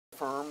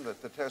affirm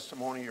that the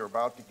testimony you're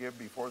about to give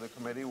before the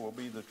committee will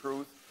be the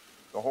truth,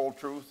 the whole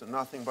truth, and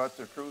nothing but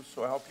the truth?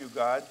 So help you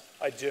God?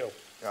 I do.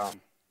 Yeah.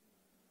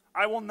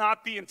 I will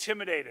not be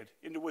intimidated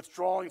into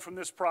withdrawing from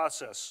this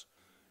process.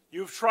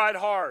 You've tried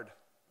hard.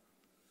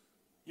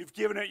 You've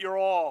given it your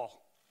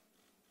all.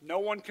 No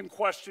one can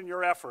question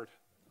your effort.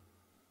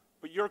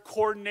 But your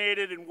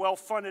coordinated and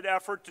well-funded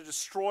effort to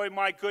destroy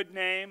my good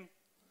name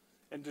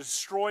and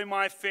destroy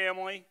my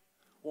family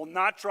will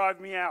not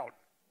drive me out.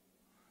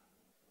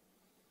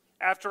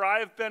 After I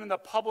have been in the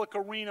public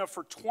arena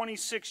for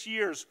 26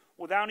 years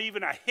without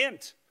even a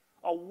hint,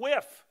 a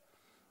whiff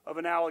of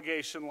an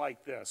allegation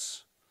like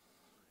this,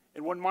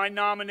 and when my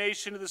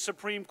nomination to the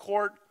Supreme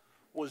Court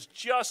was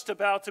just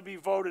about to be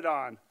voted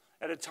on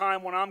at a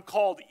time when I'm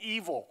called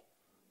evil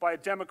by a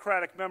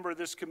Democratic member of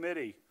this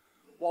committee,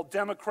 while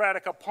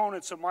Democratic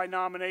opponents of my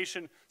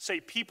nomination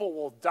say people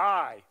will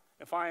die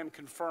if I am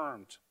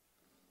confirmed.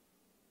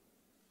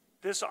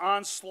 This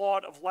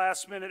onslaught of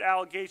last-minute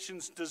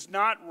allegations does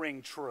not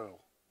ring true.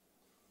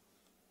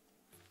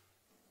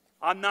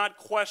 I'm not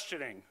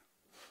questioning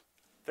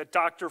that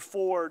Dr.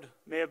 Ford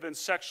may have been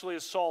sexually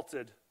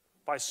assaulted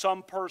by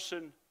some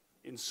person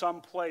in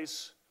some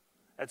place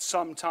at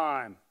some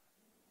time.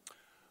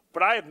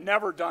 But I have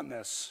never done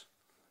this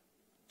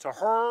to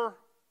her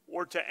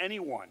or to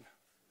anyone.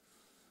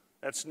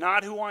 That's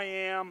not who I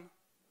am.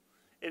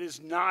 It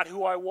is not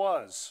who I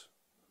was.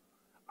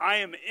 I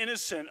am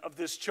innocent of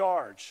this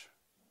charge.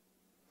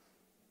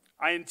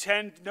 I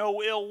intend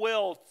no ill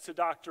will to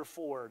Dr.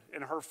 Ford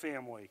and her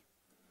family.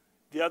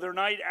 The other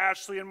night,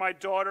 Ashley and my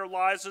daughter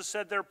Liza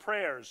said their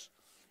prayers,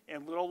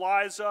 and little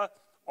Liza,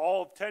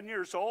 all of 10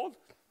 years old,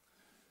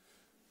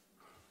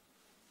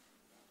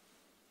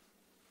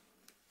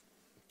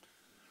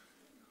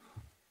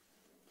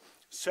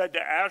 said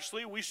to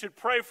Ashley, we should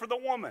pray for the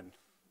woman.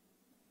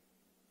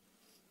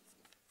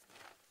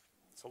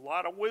 It's a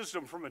lot of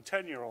wisdom from a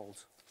 10-year-old.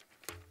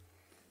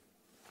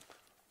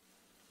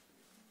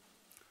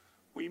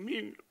 We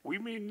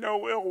mean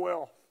no ill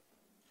will.